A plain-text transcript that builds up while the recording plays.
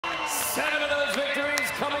7 of those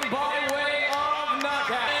victories coming by way of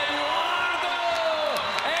knockout. Eduardo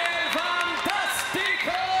and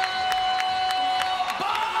Fantastico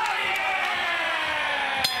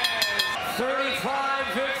Baez! 35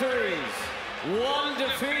 victories, 1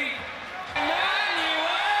 defeat.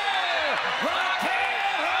 Emanuel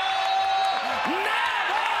Vaquero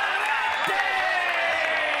Navarrete!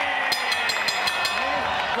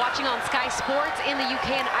 Watching on Sky Sports in the UK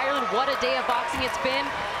and Ireland, what a day of boxing it's been.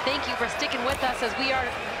 Thank you for sticking with us as we are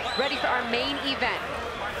ready for our main event.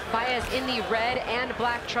 Baez in the red and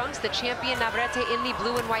black trunks, the champion Navarrete in the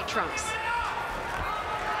blue and white trunks.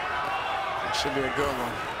 It should be a good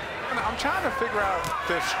one. I'm trying to figure out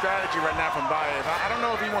the strategy right now from Baez. I don't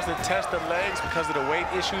know if he wants to test the legs because of the weight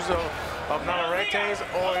issues of Navarrete's,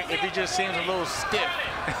 or if he just seems a little stiff.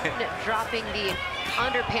 Dropping the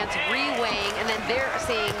underpants, re-weighing, and then they're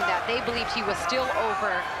saying that they believed he was still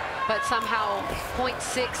over, but somehow 0.6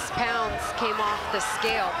 pounds came off the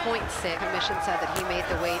scale. 0.6. Commission said that he made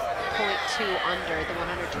the weight 0.2 under the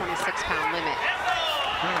 126-pound limit.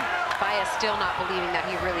 Baez still not believing that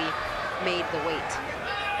he really made the weight.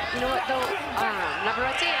 You know what, though?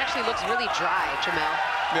 Navarrete actually looks really dry, Jamel.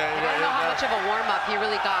 Yeah, I don't know how much of a warm-up he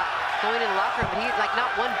really got going in the locker room, but he, like,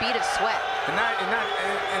 not one bead of sweat. And not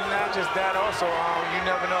just that also, you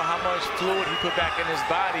never know how much fluid he put back in his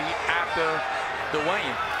body after the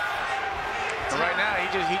weigh-in. Right now, he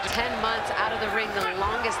just 10 months out of the ring, the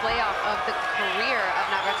longest layoff of the career of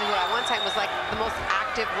Navarrete, who at one time was like the most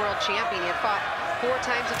active world champion. He had fought 4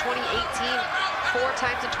 times in 2018, 4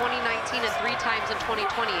 times in 2019, and 3 times in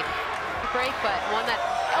 2020. Break, but one that,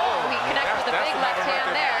 he connected with a big left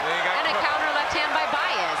hand there, and a counter left hand by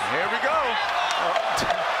Baez. Here we go.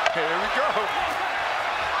 Here we go.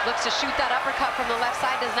 Looks to shoot that uppercut from the left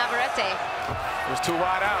side, does Navarrete. It was too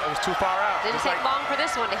wide out. It was too far out. Didn't take long for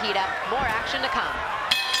this one to heat up. More action to come.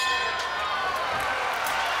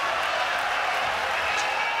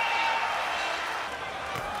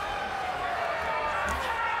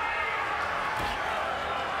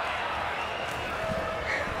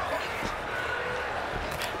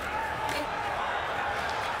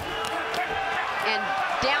 And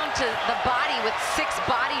down to the body with 6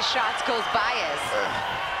 body shots goes Baez.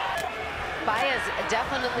 Baez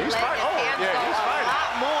definitely let his hands go a lot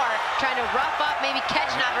more, trying to rough up, maybe catch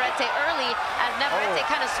Navarrete early, as Navarrete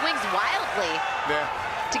kind of swings wildly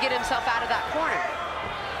to get himself out of that corner.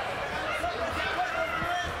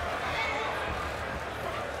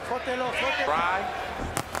 Right.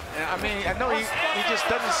 I mean, I know he just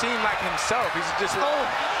doesn't seem like himself. He's just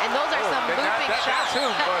and those are some looping shots. That's him,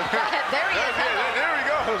 there he is. There he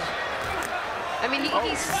goes. I mean, he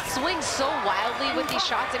swings so wildly with these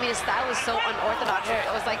shots. I mean, his style is so unorthodox. It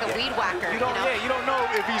was like a weed whacker. You don't know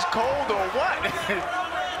if he's cold or what. It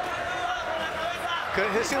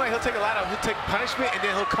seems like he'll take punishment and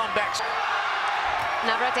then he'll come back.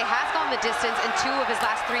 Navarrete has gone the distance in 2 of his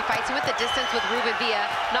last 3 fights. He went the distance with Ruben Villa,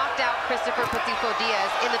 knocked out Christopher Petitfo Diaz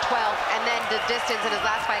in the 12th, and then the distance in his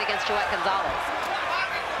last fight against Joet Gonzalez.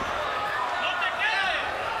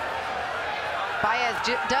 Baez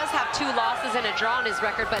does have 2 losses and a draw on his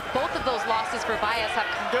record, but both of those losses for Baez have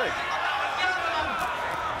come good.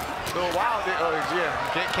 A little wild,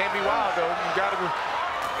 can't be wild though. You gotta be.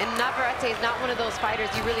 And Navarrete is not one of those fighters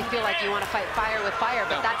you really feel like you want to fight fire with fire,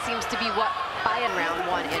 but that seems to be what by in round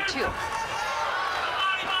 1 and 2. Good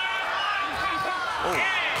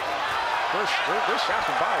shots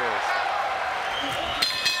from Baez.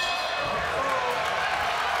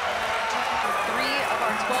 3 of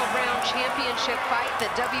our 12-round championship fight, the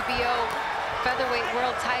WBO featherweight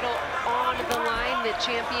world title on the line. The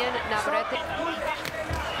champion Navarrete.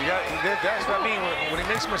 That's what I mean. When he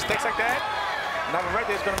makes mistakes like that,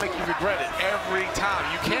 Navarrete is going to make you regret it every time.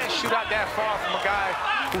 You can't shoot out that far from a guy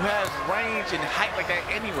who has range and height like that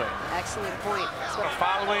anyway. Excellent point. He's going to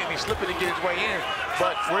follow it, and he's slipping to get his way in.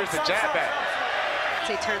 But where's the jab at?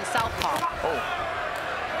 They turn southpaw.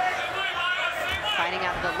 Fighting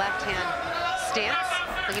out of the left-hand stance.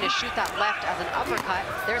 Looking to shoot that left as an uppercut.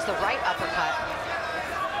 There's the right uppercut.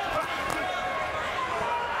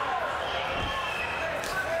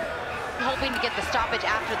 Hoping to get the stoppage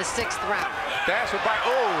after the 6th round. That's what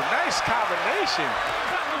nice combination.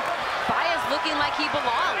 Baez looking like he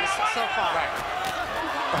belongs so far. Right.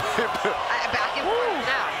 Back and forth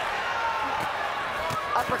now.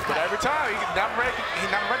 Uppercut. But every time,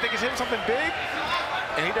 Navarrete gets him something big,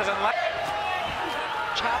 and he doesn't like.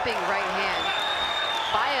 Chopping right hand.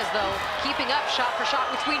 Baez, though, keeping up shot for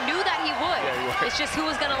shot, which we knew that he would. Yeah, he would. It's just who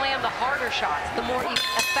was going to land the harder shots, the more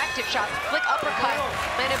effective shots. Flick uppercut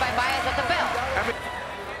landed by Baez at the bell.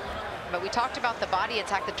 But we talked about the body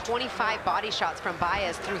attack, the 25 body shots from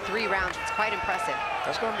Baez through 3 rounds. It's quite impressive.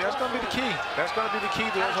 That's gonna be the key. That's gonna be the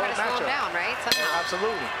key to this whole matchup. Try to slow him down, right? Somehow. Yeah,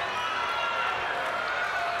 absolutely.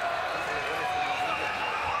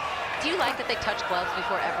 Do you like that they touch gloves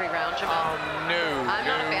before every round, Jamal? No. I'm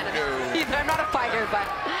not a fan of it either. I'm not a fighter, but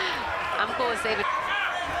I'm cool with saving.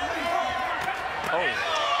 Oh.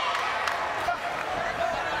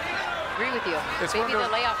 Agree with you. It's Maybe the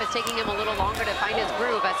layoff is taking him a little longer to find his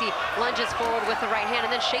groove as he lunges forward with the right hand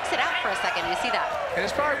and then shakes it out for a second. You see that? And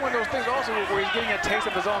it's probably one of those things also where he's getting a taste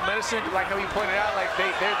of his own medicine, like how he pointed out, like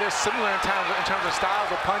they're similar in terms of styles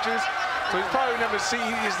of punches. So he's probably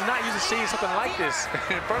he's not used to seeing something like this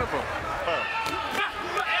in front of him.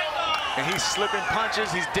 And he's slipping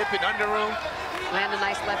punches, he's dipping under him. Land a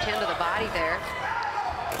nice left hand to the body there.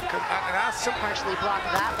 Partially blocked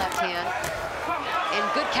that left hand. And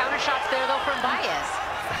good counter shots there, though, from Baez.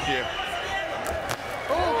 Yeah.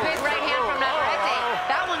 Oh, big right hand from Navarrete.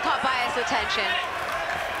 That one caught Baez's attention.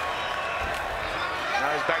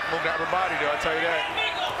 Now he's back to move that upper body, though, I'll tell you that.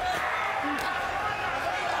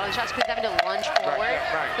 All the shots, he's having to lunge forward.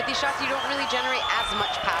 Right. With these shots, you don't really generate as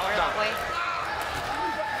much power that way.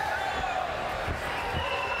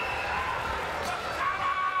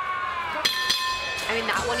 I mean,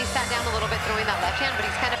 that one he sat down a little bit throwing that left hand, but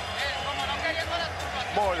he's kind of...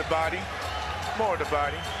 More of the body. More of the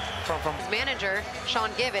body. From his manager,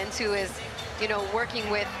 Sean Gibbons, who is, you know, working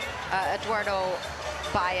with Eduardo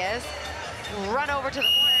Baez, run over to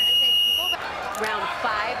the corner and say, go back. Round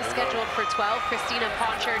 5 scheduled for 12. Christina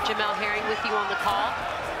Poncher, Jamel Herring with you on the call.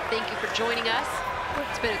 Thank you for joining us.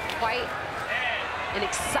 It's been quite an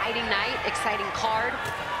exciting night, exciting card.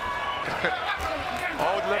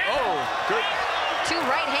 Oh, good. 2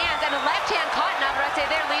 right hands and a left hand caught Navarrete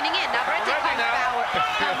there leaning in. Navarrete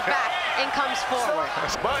comes back and comes forward.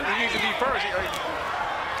 But he needs to be first.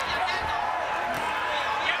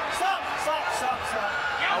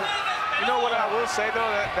 You know what I will say though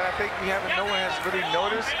that I think no one has really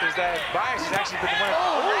noticed is that Baez has actually been winning.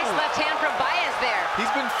 Oh, nice left hand from Baez there.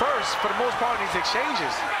 He's been first for the most part in these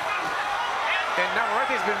exchanges. And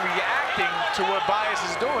Navarrete's been reacting to what Baez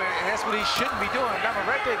is doing, and that's what he shouldn't be doing.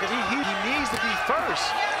 Navarrete, because he needs to be first.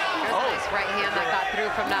 There's a nice right hand that got through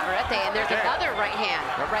from Navarrete, and there's another right hand,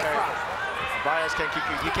 right cross. Baez can't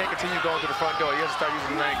continue going to the front door. He has to start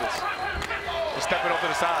using the angles. Just stepping off to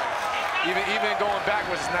the side. Even going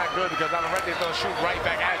backwards is not good because Navarrete is going to shoot right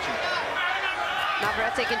back at you.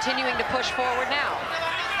 Navarrete continuing to push forward now.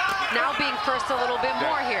 Now being first a little bit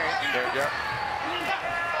more here.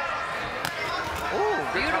 Ooh,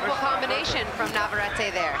 beautiful combination from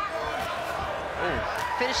Navarrete there. Ooh.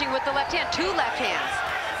 Finishing with the left hand, 2 left hands.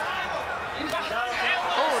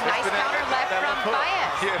 Oh, nice counter left from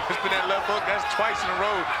Baez. Yeah, it's been that left hook. That's twice in a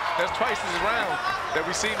row. That's twice this round that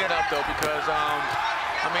we've seen that up though because,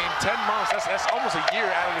 I mean, 10 months, that's almost a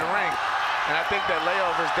year out of the ring. And I think that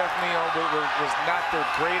layoff is definitely was not the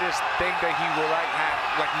greatest thing that he would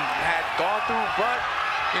he had gone through, but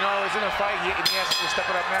you know, he's in a fight, he has to step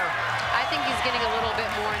it up now. I think he's getting a little bit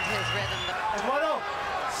more into his rhythm.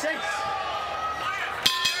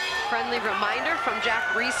 Friendly reminder from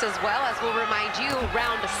Jack Reese as well, as we'll remind you,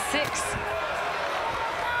 round 6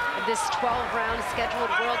 of this 12-round scheduled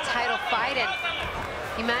world title fight. And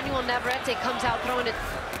Emanuel Navarrete comes out throwing a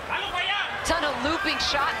ton of looping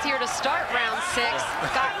shots here to start round 6.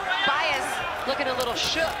 Got Baez looking a little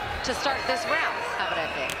shook to start this round.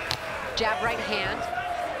 Navarrete. Jab right hand.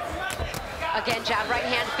 Again, jab right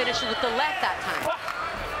hand, finishes with the left that time.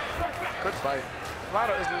 Good fight.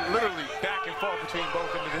 It's literally back and forth between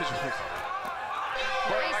both individuals.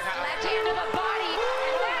 Nice left hand to the